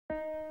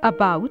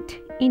About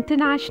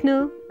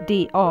International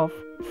Day of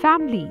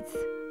Families.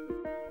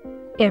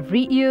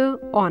 Every year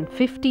on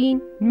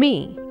 15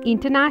 May,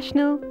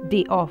 International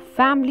Day of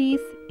Families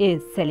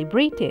is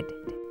celebrated.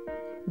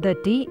 The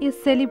day is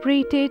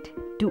celebrated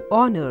to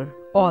honor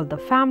all the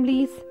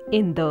families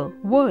in the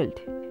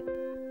world.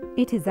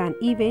 It is an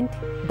event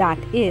that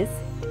is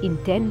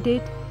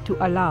intended to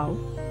allow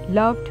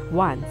loved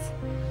ones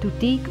to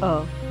take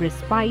a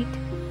respite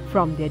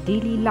from their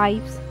daily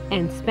lives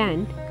and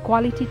spend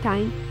quality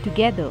time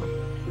together.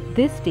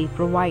 This day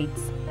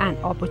provides an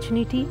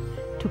opportunity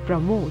to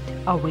promote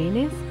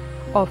awareness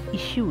of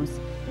issues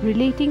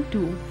relating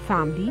to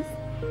families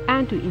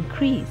and to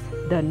increase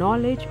the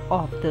knowledge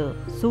of the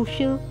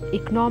social,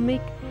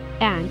 economic,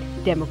 and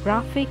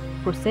demographic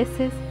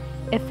processes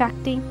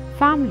affecting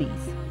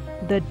families.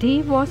 The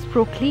day was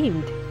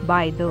proclaimed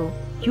by the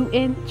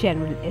UN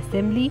General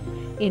Assembly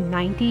in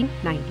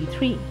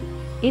 1993.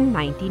 In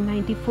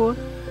 1994,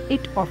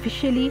 it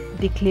officially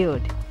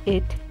declared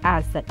it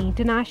as the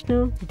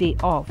International Day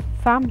of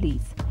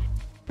Families.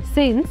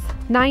 Since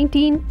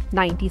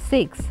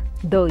 1996,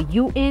 the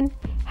UN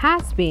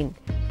has been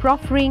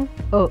proffering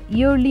a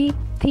yearly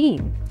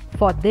theme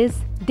for this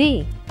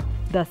day.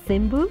 The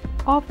symbol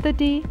of the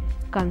day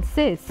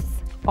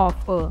consists of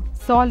a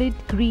solid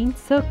green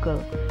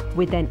circle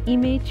with an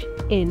image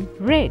in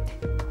red.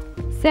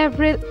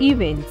 Several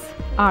events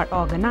are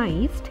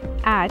organized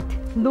at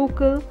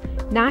local,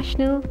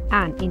 national,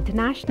 and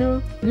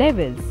international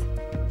levels.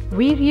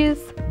 Various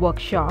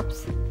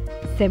workshops,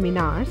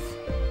 seminars,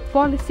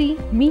 policy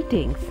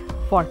meetings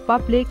for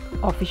public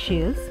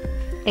officials,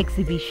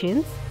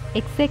 exhibitions,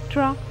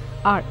 etc.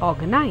 are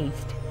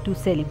organized to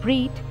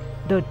celebrate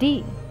the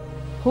day.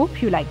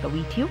 Hope you like the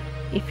video.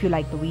 If you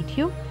like the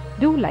video,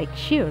 do like,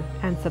 share,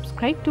 and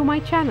subscribe to my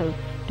channel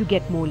to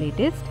get more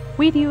latest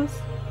videos.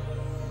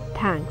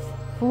 Thanks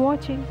for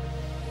watching.